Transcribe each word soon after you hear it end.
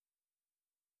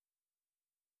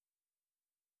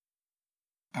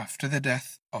After the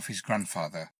death of his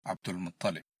grandfather Abdul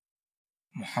Muttalib,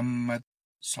 Muhammad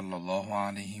sallallahu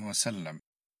alaihi wasallam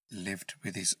lived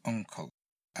with his uncle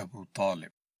Abu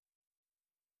Talib.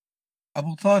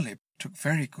 Abu Talib took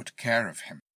very good care of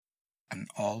him and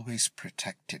always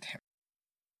protected him.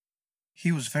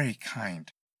 He was very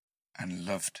kind and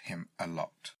loved him a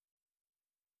lot.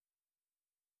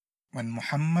 When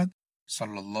Muhammad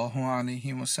sallallahu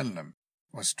alaihi wasallam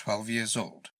was 12 years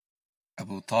old,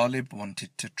 Abu Talib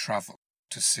wanted to travel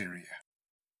to Syria.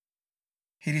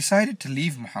 He decided to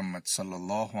leave Muhammad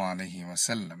sallallahu alaihi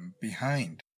wasallam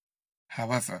behind.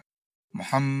 However,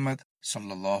 Muhammad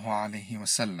sallallahu alaihi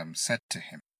wasallam said to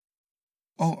him,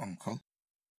 "O uncle,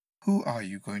 who are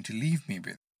you going to leave me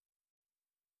with?"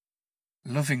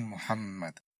 Loving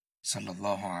Muhammad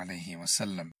sallallahu alaihi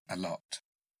wasallam a lot,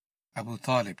 Abu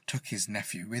Talib took his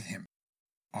nephew with him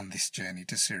on this journey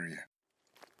to Syria.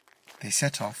 They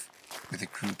set off with a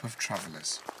group of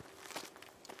travellers.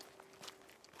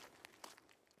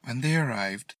 When they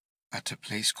arrived at a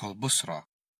place called Busra,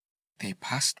 they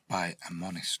passed by a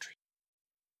monastery.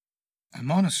 A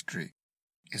monastery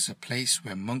is a place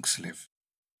where monks live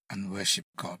and worship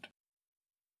God.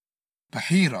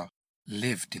 Bahira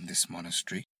lived in this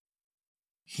monastery.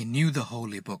 He knew the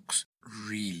holy books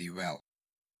really well.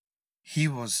 He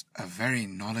was a very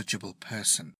knowledgeable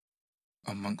person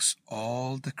amongst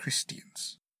all the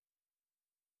Christians.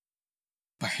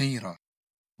 Bahira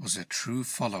was a true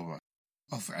follower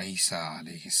of Isa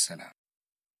alayhi salam.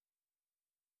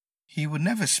 He would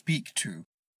never speak to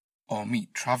or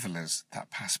meet travellers that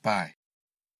passed by.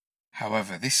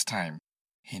 However, this time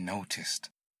he noticed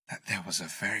that there was a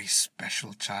very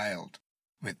special child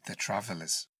with the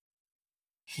travellers.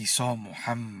 He saw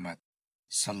Muhammad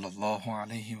sallallahu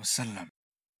alaihi wasallam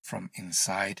from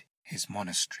inside his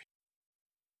monastery.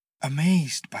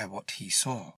 Amazed by what he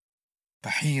saw,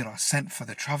 Bahira sent for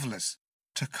the travellers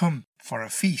to come for a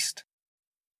feast.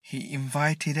 He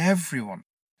invited everyone,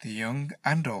 the young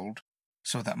and old,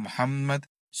 so that Muhammad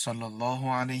sallallahu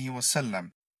alaihi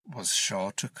wasallam was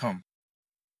sure to come.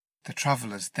 The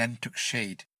travellers then took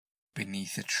shade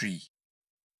beneath a tree.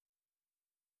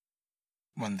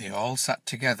 When they all sat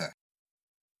together,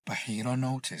 Bahira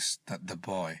noticed that the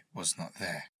boy was not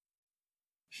there.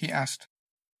 He asked,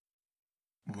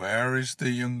 "Where is the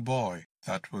young boy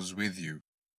that was with you?"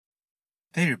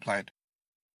 They replied,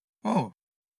 "Oh,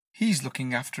 he's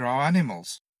looking after our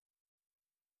animals."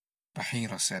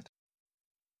 Bahira said,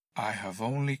 "I have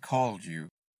only called you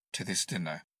to this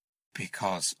dinner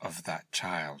because of that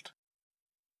child."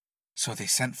 So they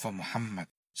sent for Muhammad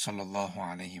sallallahu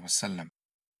alaihi wasallam.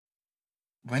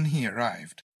 When he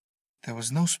arrived, there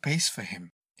was no space for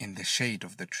him in the shade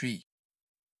of the tree,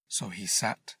 so he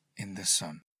sat in the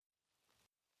sun.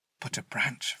 But a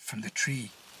branch from the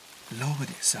tree lowered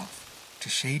itself to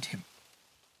shade him.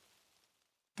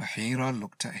 Bahira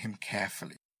looked at him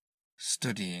carefully,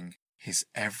 studying his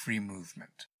every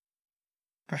movement.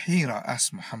 Bahira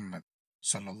asked Muhammad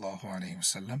sallallahu alaihi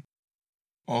wasallam,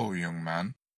 "O young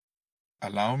man,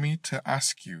 allow me to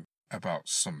ask you about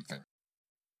something."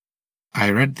 I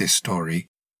read this story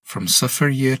from Safar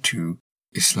Year 2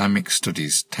 Islamic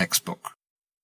Studies textbook.